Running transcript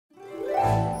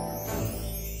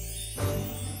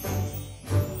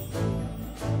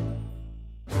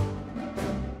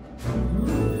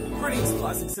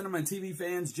Classic Cinema and TV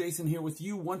fans, Jason here with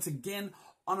you once again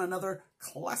on another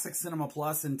Classic Cinema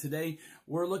Plus, and today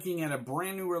we're looking at a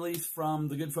brand new release from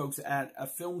the good folks at a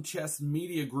Film Chess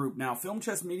Media Group. Now, Film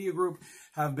Chess Media Group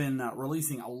have been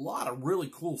releasing a lot of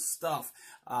really cool stuff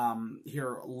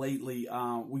here lately.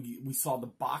 We saw the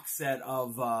box set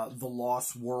of The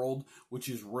Lost World, which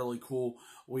is really cool.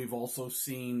 We've also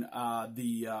seen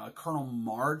the Colonel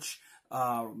March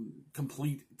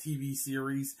complete TV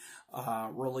series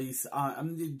release. I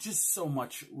mean, just so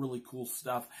much really cool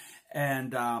stuff.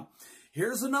 And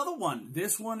here's another one.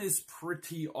 This one is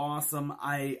pretty awesome.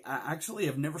 I actually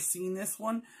have never seen this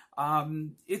one.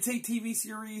 It's a TV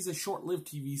series, a short-lived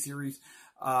TV series,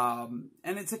 and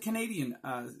it's a Canadian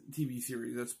TV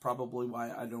series. That's probably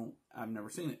why I've never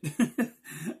seen it.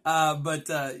 But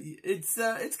it's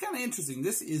kind of interesting.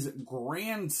 This is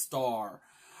Grand Star.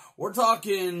 We're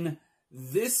talking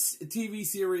this TV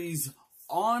series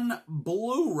on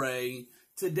Blu-ray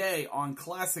today on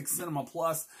Classic Cinema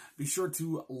Plus. Be sure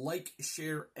to like,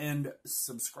 share, and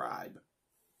subscribe.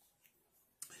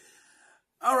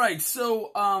 All right,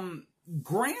 so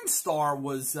Grand Star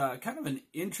was kind of an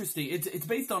interesting. It's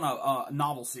based on a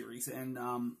novel series, and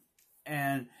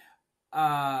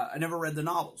I never read the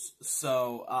novels,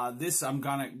 so this I'm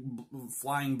kind of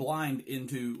flying blind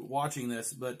into watching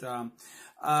this. But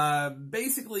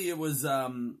basically, it was a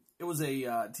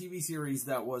TV series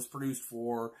that was produced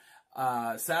for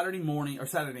Saturday morning, or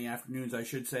Saturday afternoons, I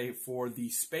should say, for the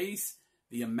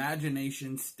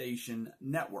Imagination Station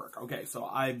Network. Okay, so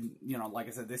like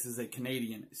I said, this is a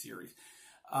Canadian series,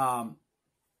 and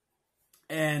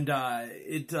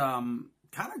it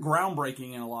kind of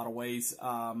groundbreaking in a lot of ways.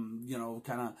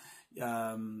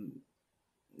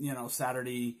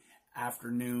 Saturday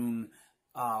afternoon,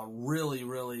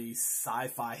 really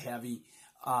sci-fi heavy.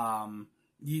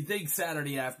 You think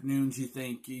Saturday afternoons, you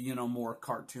think, more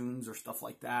cartoons or stuff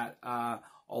like that.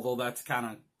 Although that's kind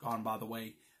of gone by the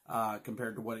way,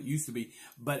 compared to what it used to be.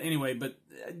 But anyway,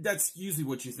 that's usually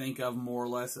what you think of more or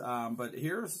less. But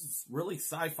here's really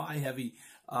sci-fi heavy,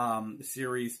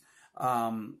 series.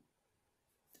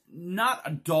 Not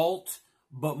adult,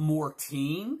 but more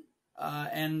teen,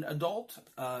 and adult,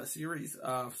 series.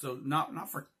 So not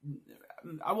for,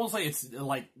 I won't say it's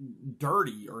like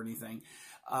dirty or anything.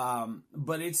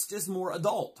 But it's just more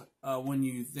adult, when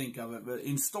you think of it, but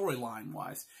in storyline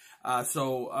wise.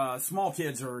 So small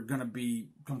kids are going to be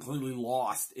completely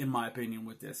lost, in my opinion,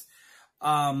 with this.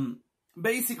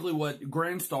 Basically what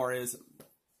Grand Star is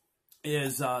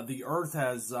the Earth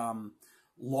has,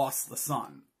 lost the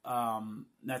sun.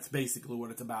 That's basically what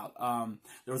it's about.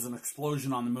 There was an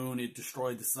explosion on the moon. It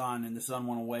destroyed the sun, and the sun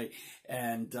went away.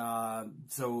 And,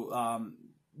 so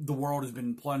the world has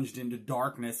been plunged into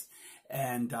darkness,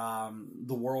 and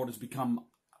the world has become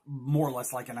more or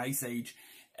less like an ice age.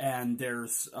 And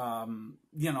there's,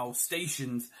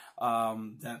 stations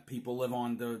that people live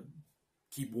on to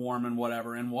keep warm and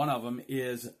whatever. And one of them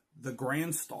is the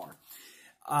Grand Star.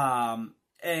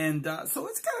 So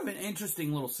it's kind of an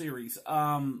interesting little series.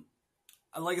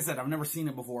 Like I said, I've never seen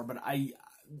it before, but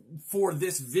for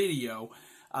this video,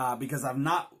 because I've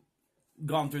not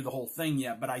gone through the whole thing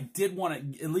yet, but I did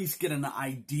want to at least get an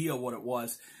idea what it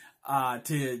was,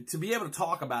 to be able to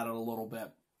talk about it a little bit.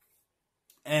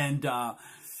 And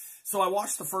so I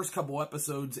watched the first couple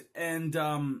episodes, and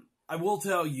I will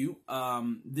tell you,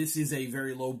 this is a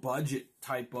very low budget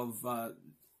type of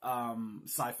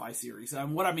sci-fi series.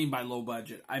 And what I mean by low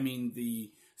budget, I mean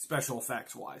the special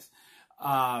effects wise.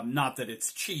 Not that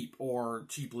it's cheap or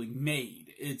cheaply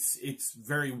made. It's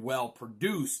very well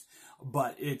produced,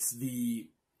 but it's the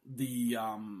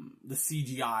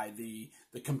CGI, the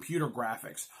computer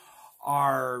graphics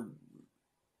are,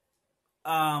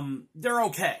 they're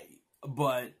okay,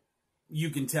 but you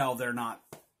can tell they're not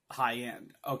high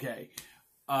end. Okay.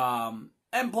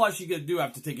 And plus, you do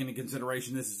have to take into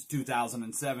consideration this is a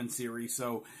 2007 series,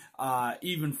 so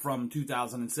even from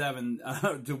 2007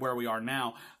 to where we are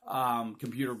now,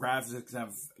 computer graphics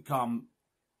have come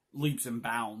leaps and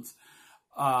bounds.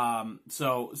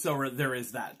 So there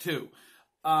is that too.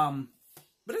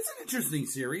 But it's an interesting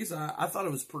series. I thought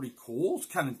it was pretty cool. It's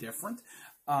kind of different.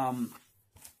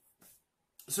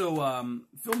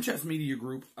 Film Chess Media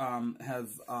Group have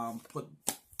put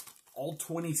all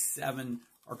 27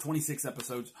 or 26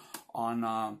 episodes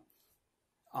on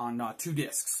 2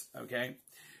 discs, okay?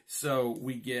 So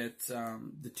we get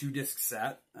the 2-disc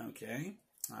set, okay?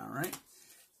 All right.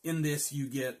 In this, you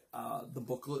get the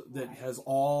booklet that has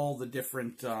all the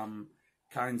different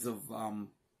kinds of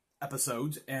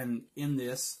episodes, and in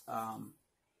this,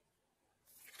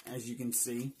 as you can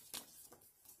see,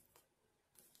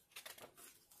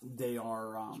 they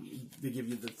give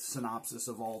you the synopsis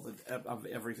of of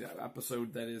every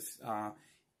episode that is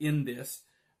in this.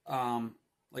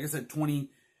 Like I said,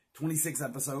 26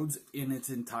 episodes in its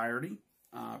entirety.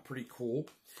 Pretty cool.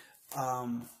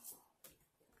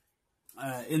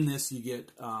 In this, you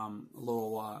get a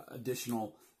little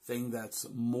additional thing that's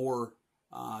more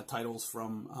titles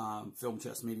from Film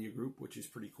Chess Media Group, which is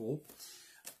pretty cool.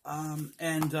 Like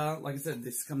I said,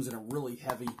 this comes in a really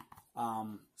heavy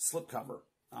slipcover,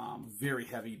 very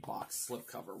heavy box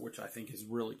slipcover, which I think is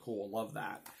really cool. Love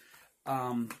that.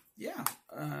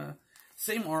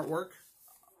 Same artwork,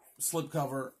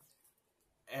 slipcover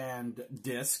and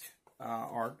disc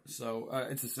art, so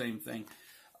it's the same thing.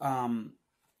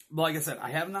 Like I said,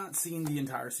 I have not seen the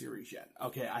entire series yet.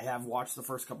 Okay, I have watched the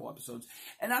first couple episodes,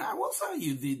 and I will tell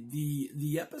you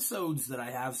the episodes that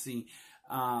I have seen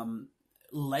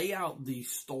lay out the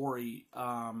story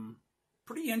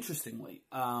pretty interestingly.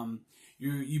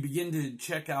 You begin to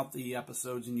check out the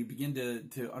episodes, and you begin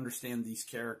to understand these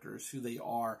characters, who they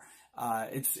are.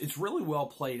 It's really well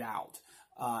played out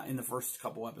in the first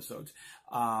couple episodes.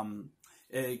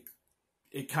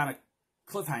 It kind of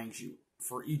cliffhangs you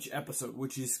for each episode,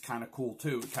 which is kind of cool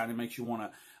too. It kind of makes you want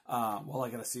to, well, I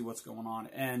got to see what's going on.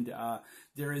 And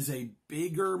there is a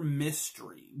bigger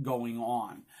mystery going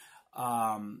on.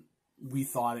 We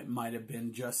thought it might have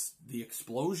been just the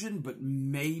explosion, but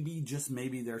maybe, just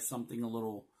maybe, there's something a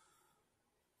little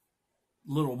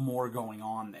more going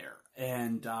on there.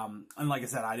 And like I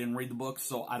said, I didn't read the book,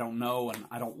 so I don't know, and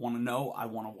I don't want to know. I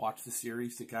want to watch the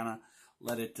series to kind of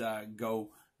let it go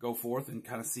forth and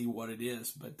kind of see what it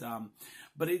is.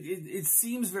 But it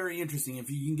seems very interesting. If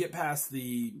you can get past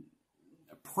the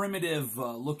primitive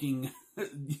looking,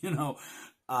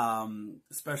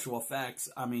 special effects,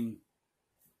 I mean,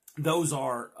 those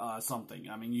are something.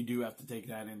 I mean, you do have to take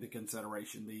that into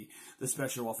consideration. The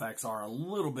special effects are a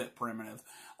little bit primitive,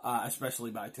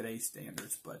 especially by today's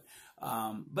standards, but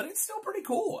it's still pretty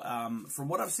cool. From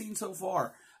what I've seen so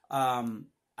far,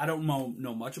 I don't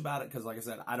know much about it, because, like I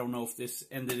said, I don't know if this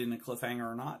ended in a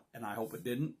cliffhanger or not, and I hope it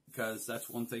didn't, because that's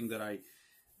one thing that I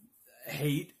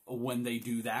hate when they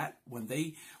do that. When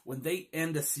they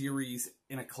end a series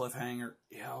in a cliffhanger,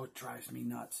 it drives me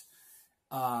nuts.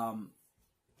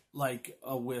 Like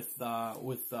with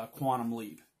Quantum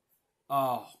Leap,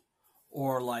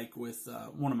 or like with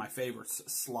one of my favorites,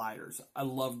 Sliders. I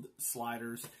loved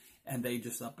Sliders, and they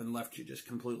just up and left you just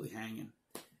completely hanging.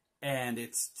 And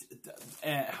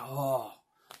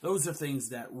those are things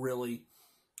that really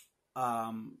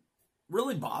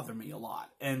bother me a lot.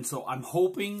 And so I'm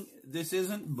hoping this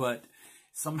isn't, but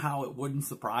somehow it wouldn't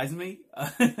surprise me.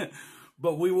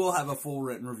 But we will have a full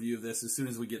written review of this as soon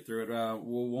as we get through it.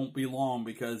 Won't be long,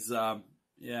 because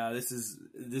this is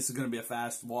going to be a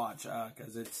fast watch,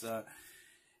 because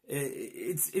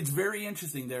it's very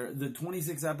interesting. The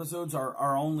 26 episodes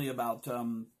are only about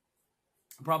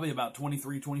probably about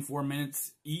 23, 24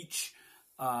 minutes each.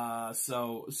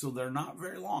 So they're not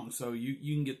very long. So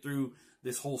you can get through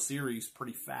this whole series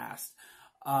pretty fast.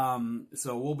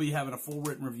 So we'll be having a full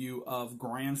written review of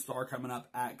Grand Star coming up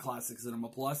at Classic Cinema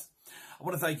Plus. I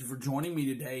want to thank you for joining me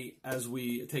today as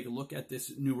we take a look at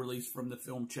this new release from the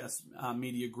Film Chess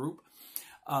Media Group.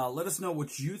 Let us know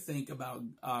what you think about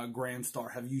Grand Star.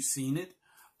 Have you seen it?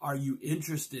 Are you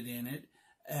interested in it?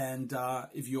 And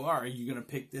if you are you going to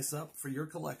pick this up for your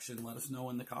collection? Let us know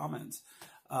in the comments.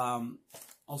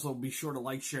 Also, be sure to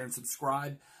like, share, and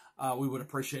subscribe. We would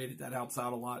appreciate it. That helps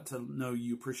out a lot to know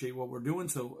you appreciate what we're doing,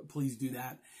 so please do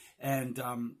that. And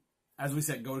as we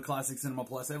said, go to Classic Cinema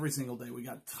Plus every single day. We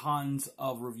got tons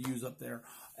of reviews up there,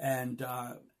 and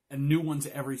new ones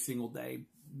every single day,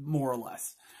 more or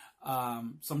less.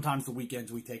 Sometimes the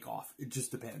weekends we take off. It just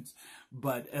depends.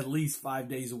 But at least 5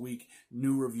 days a week,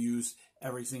 new reviews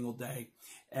every single day,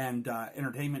 and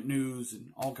entertainment news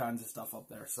and all kinds of stuff up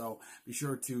there. So be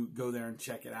sure to go there and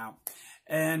check it out.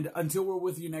 And until we're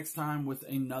with you next time with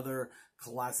another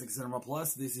Classic Cinema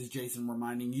Plus, this is Jason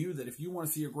reminding you that if you want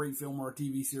to see a great film or a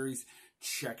TV series,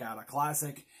 check out a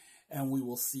classic. And we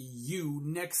will see you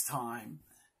next time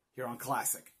here on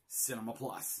Classic Cinema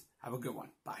Plus. Have a good one.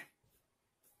 Bye.